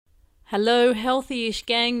Hello, Healthy-ish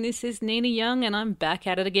gang. This is Nina Young, and I'm back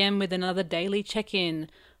at it again with another daily check-in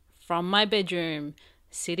from my bedroom,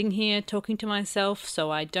 sitting here talking to myself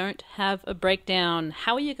so I don't have a breakdown.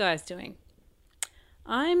 How are you guys doing?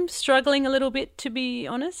 I'm struggling a little bit, to be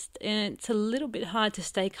honest, and it's a little bit hard to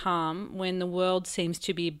stay calm when the world seems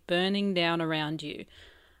to be burning down around you.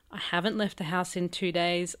 I haven't left the house in 2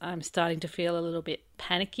 days. I'm starting to feel a little bit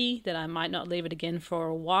panicky that I might not leave it again for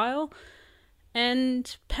a while.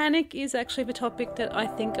 And panic is actually the topic that I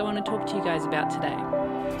think I want to talk to you guys about today.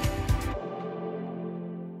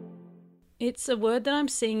 It's a word that I'm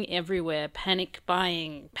seeing everywhere: panic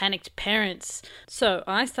buying, panicked parents. So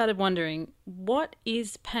I started wondering, what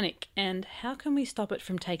is panic and how can we stop it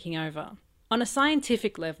from taking over? On a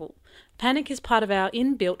scientific level, panic is part of our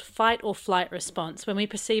inbuilt fight or flight response when we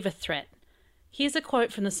perceive a threat. Here's a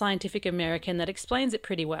quote from the Scientific American that explains it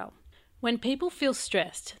pretty well. When people feel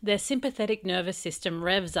stressed, their sympathetic nervous system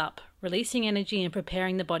revs up, releasing energy and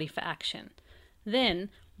preparing the body for action.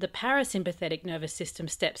 Then, the parasympathetic nervous system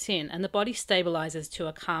steps in and the body stabilizes to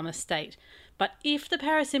a calmer state. But if the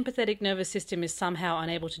parasympathetic nervous system is somehow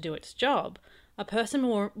unable to do its job, a person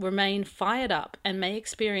will remain fired up and may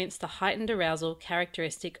experience the heightened arousal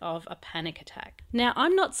characteristic of a panic attack. Now,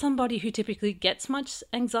 I'm not somebody who typically gets much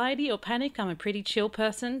anxiety or panic. I'm a pretty chill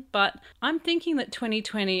person, but I'm thinking that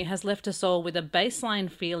 2020 has left us all with a baseline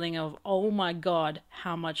feeling of, oh my God,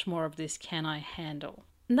 how much more of this can I handle?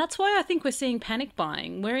 And that's why I think we're seeing panic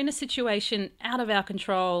buying. We're in a situation out of our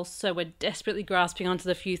control, so we're desperately grasping onto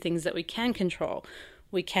the few things that we can control.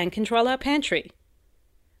 We can control our pantry.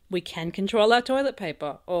 We can control our toilet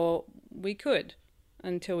paper, or we could,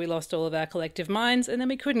 until we lost all of our collective minds, and then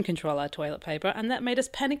we couldn't control our toilet paper, and that made us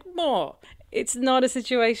panic more. It's not a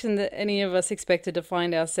situation that any of us expected to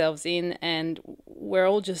find ourselves in, and we're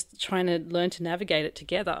all just trying to learn to navigate it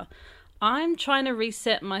together. I'm trying to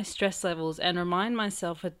reset my stress levels and remind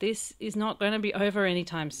myself that this is not going to be over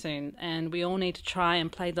anytime soon, and we all need to try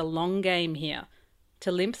and play the long game here,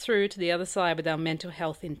 to limp through to the other side with our mental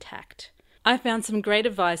health intact. I found some great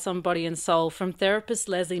advice on body and soul from therapist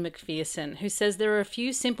Leslie McPherson, who says there are a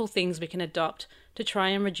few simple things we can adopt to try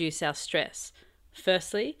and reduce our stress.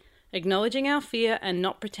 Firstly, acknowledging our fear and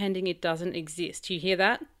not pretending it doesn't exist. You hear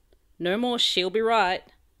that? No more "she'll be right."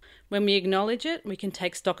 When we acknowledge it, we can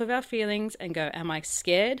take stock of our feelings and go, am I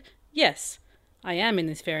scared? Yes, I am in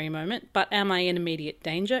this very moment, but am I in immediate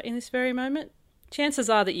danger in this very moment? Chances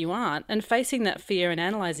are that you aren't, and facing that fear and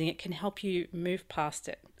analysing it can help you move past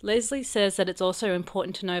it. Leslie says that it's also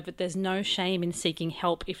important to know that there's no shame in seeking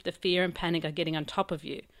help if the fear and panic are getting on top of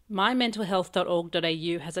you.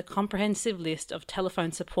 mymentalhealth.org.au has a comprehensive list of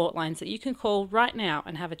telephone support lines that you can call right now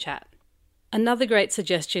and have a chat. Another great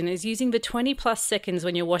suggestion is using the 20 plus seconds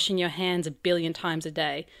when you're washing your hands 1 billion times a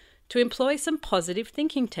day to employ some positive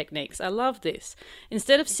thinking techniques. I love this.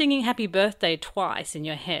 Instead of singing happy birthday twice in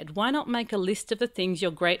your head, why not make a list of the things you're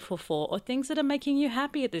grateful for or things that are making you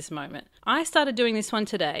happy at this moment? I started doing this one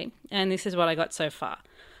today, and this is what I got so far.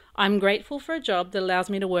 I'm grateful for a job that allows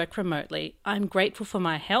me to work remotely. I'm grateful for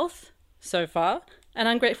my health so far, and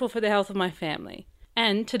I'm grateful for the health of my family.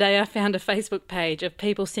 And today I found a Facebook page of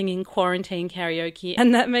people singing quarantine karaoke,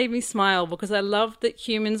 and that made me smile because I love that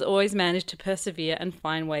humans always manage to persevere and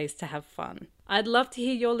find ways to have fun. I'd love to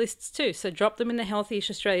hear your lists too, so drop them in the Healthy-ish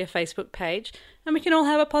Australia Facebook page and we can all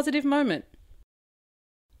have a positive moment.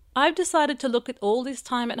 I've decided to look at all this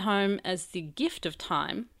time at home as the gift of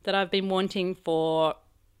time that I've been wanting for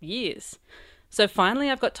years. So finally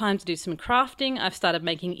I've got time to do some crafting. I've started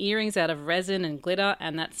making earrings out of resin and glitter,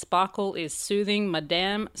 and that sparkle is soothing my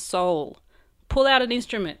damn soul. Pull out an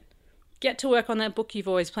instrument. Get to work on that book you've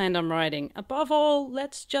always planned on writing. Above all,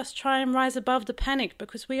 let's just try and rise above the panic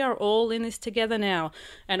because we are all in this together now.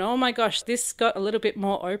 And oh my gosh, this got a little bit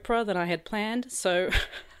more Oprah than I had planned, so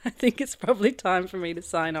I think it's probably time for me to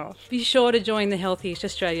sign off. Be sure to join the Healthy-ish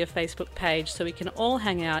Australia Facebook page so we can all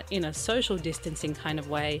hang out in a social distancing kind of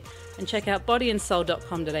way, and check out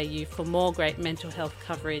bodyandsoul.com.au for more great mental health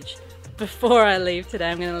coverage. Before I leave today,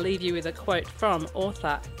 I'm going to leave you with a quote from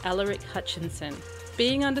author Alaric Hutchinson.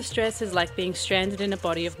 Being under stress is like being stranded in a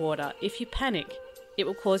body of water. If you panic, it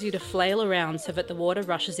will cause you to flail around so that the water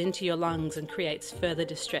rushes into your lungs and creates further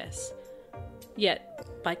distress. Yet,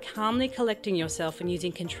 by calmly collecting yourself and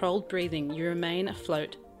using controlled breathing, you remain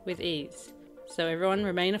afloat with ease. So everyone,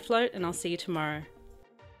 remain afloat, and I'll see you tomorrow.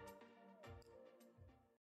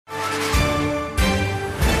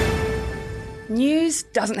 News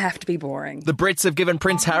doesn't have to be boring. The Brits have given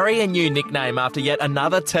Prince Harry a new nickname after yet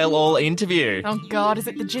another tell-all interview. Oh God, is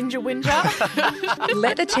it the Ginger Whinger?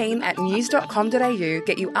 Let the team at news.com.au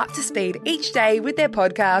get you up to speed each day with their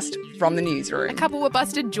podcast, From the Newsroom. A couple were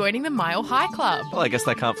busted joining the Mile High Club. Well, I guess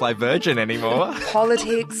they can't fly Virgin anymore.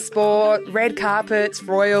 Politics, sport, red carpets,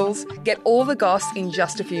 royals. Get all the goss in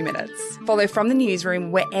just a few minutes. Follow From the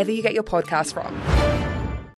Newsroom wherever you get your podcasts from.